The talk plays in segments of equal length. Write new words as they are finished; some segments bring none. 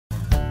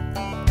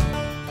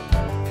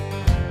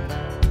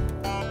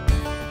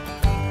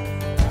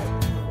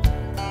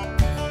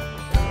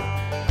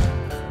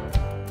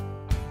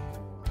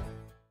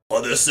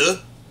there,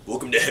 sir.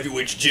 Welcome to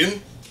Heavyweight's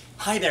gym.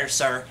 Hi there,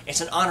 sir. It's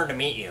an honor to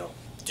meet you.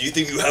 Do you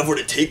think you have what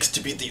it takes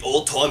to beat the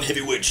all-time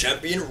heavyweight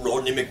champion,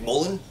 Rodney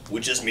McMullen,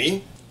 which is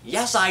me?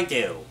 Yes, I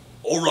do.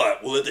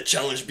 Alright, we'll let the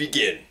challenge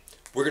begin.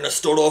 We're gonna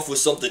start off with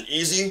something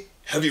easy,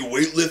 heavy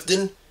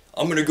weightlifting.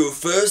 I'm gonna go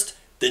first,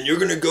 then you're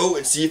gonna go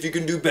and see if you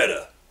can do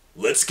better.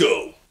 Let's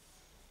go.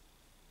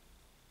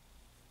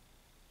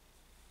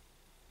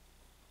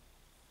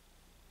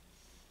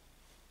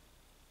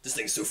 This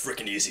thing's so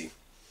freaking easy.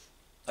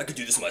 I could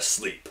do this in my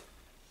sleep.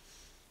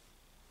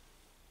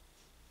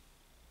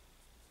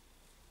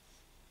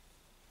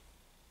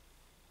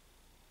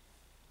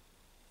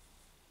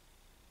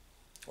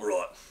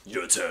 Alright,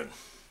 your turn.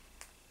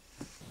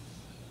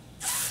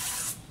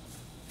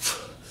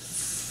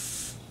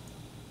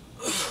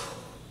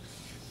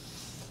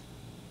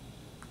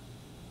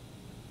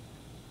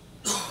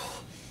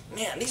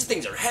 Man, these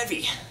things are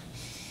heavy.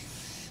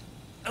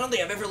 I don't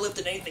think I've ever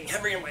lifted anything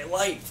heavier in my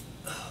life.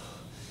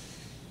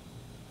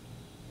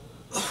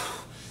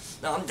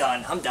 No, I'm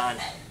done.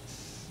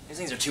 These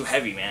things are too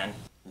heavy, man.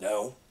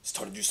 Now, it's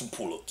time to do some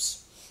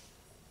pull-ups.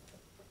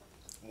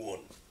 1,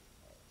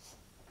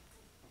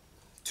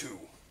 2,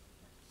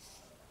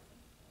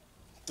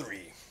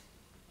 3,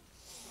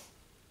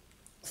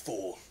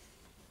 4,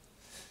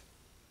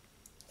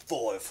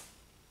 5.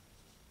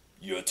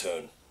 Your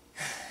turn.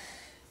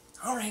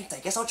 Alright, I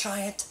guess I'll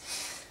try it.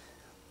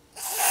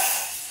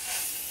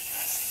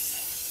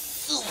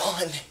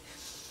 1.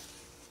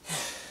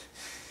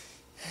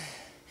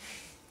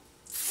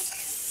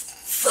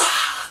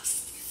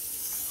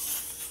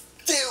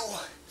 2.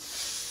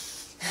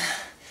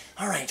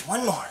 Alright,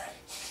 one more.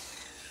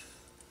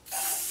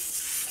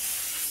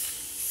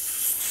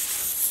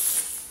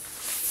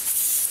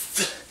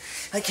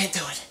 I can't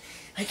do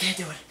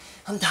it.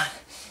 I'm done.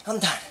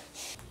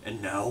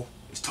 And now,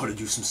 it's time to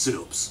do some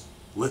sit-ups.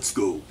 Let's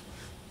go.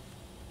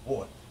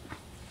 1,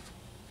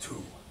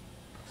 2,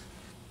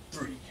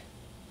 3,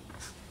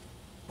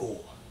 4,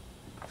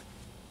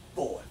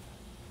 5,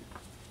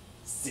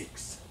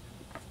 6,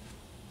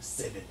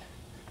 7,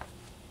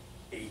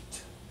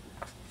 8,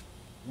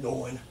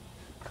 9,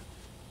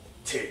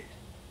 10.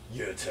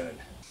 Your turn.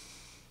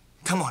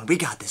 Come on, we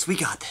got this. 1,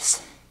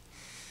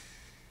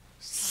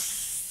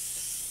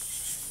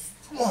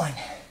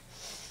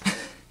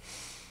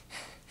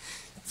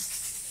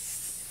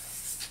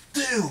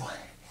 2,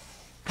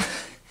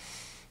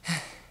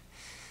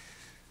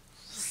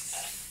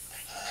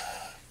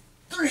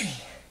 3.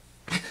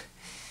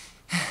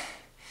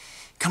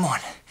 Come on.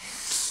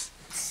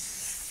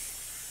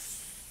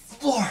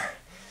 4.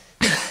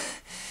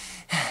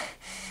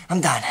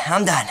 I'm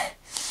done.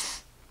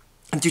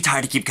 I'm too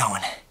tired to keep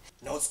going.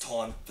 Now it's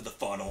time for the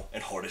final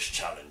and hardest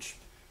challenge.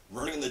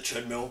 Running on the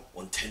treadmill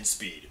on 10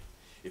 speed.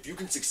 If you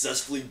can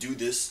successfully do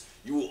this,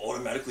 you will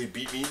automatically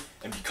beat me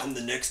and become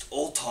the next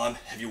all-time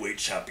heavyweight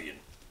champion.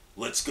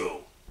 Let's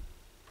go.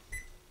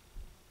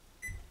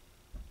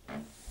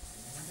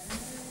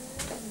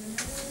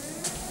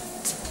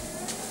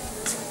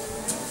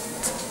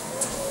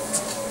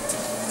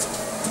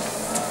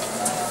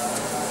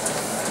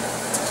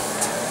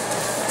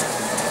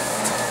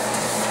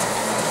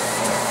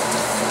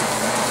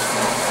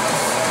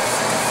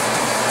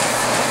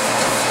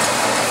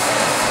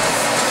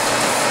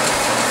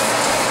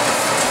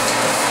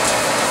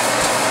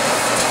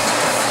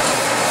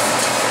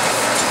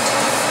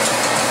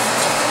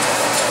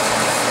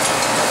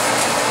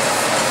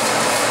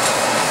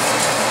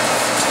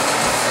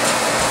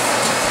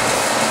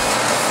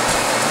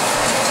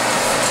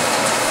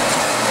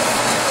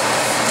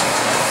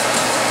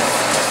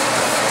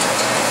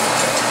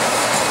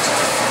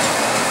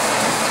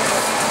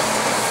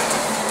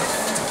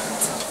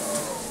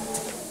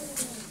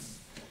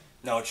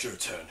 Now it's your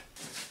turn.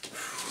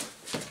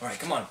 Alright,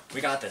 come on. We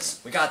got this.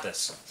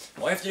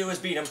 All we have to do is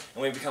beat him,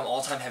 and we become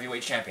all-time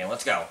heavyweight champion.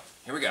 Let's go.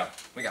 Here we go.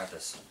 We got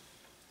this.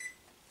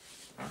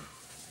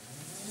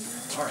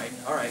 Alright.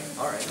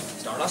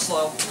 Starting off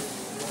slow.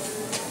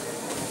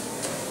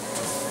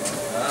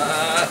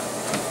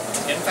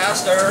 It's getting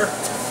faster.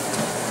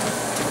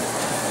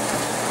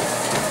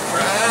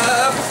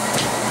 Crap.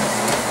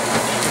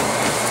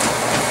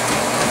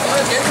 Oh,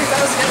 it's getting too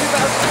fast.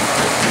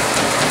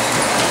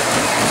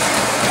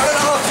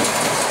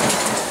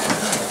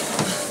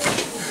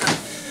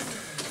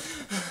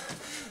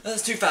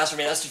 That's too fast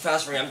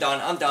for me. I'm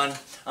done.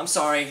 I'm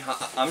sorry.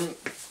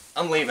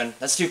 I'm leaving.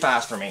 That's too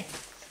fast for me.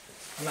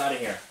 I'm out of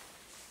here.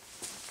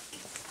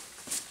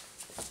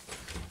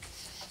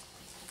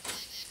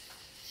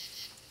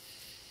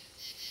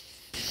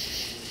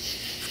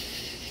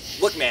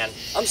 Look, man,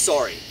 I'm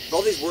sorry, but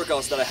all these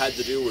workouts that I had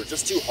to do were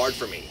just too hard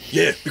for me.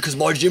 Yeah, because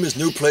my gym is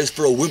no place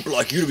for a wimp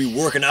like you to be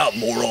working out,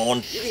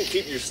 moron. You can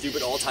keep your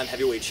stupid all-time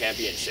heavyweight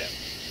championship.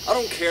 I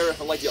don't care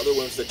if I'm like the other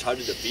wimps that tried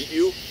to defeat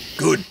you.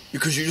 Good,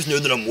 because you just know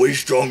that I'm way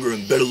stronger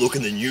and better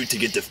looking than you to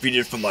get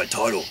defeated for my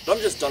title. But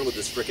I'm just done with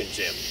this frickin'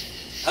 gym.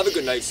 Have a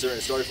good night, sir,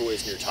 and sorry for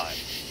wasting your time.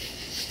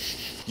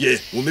 Yeah,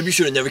 well maybe you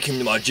should have never came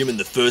to my gym in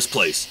the first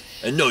place.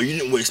 And no, you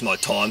didn't waste my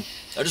time.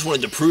 I just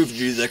wanted to prove to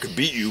you that I could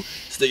beat you,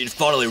 so that you'd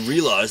finally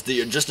realize that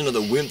you're just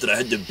another wimp that I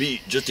had to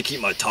beat just to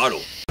keep my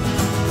title.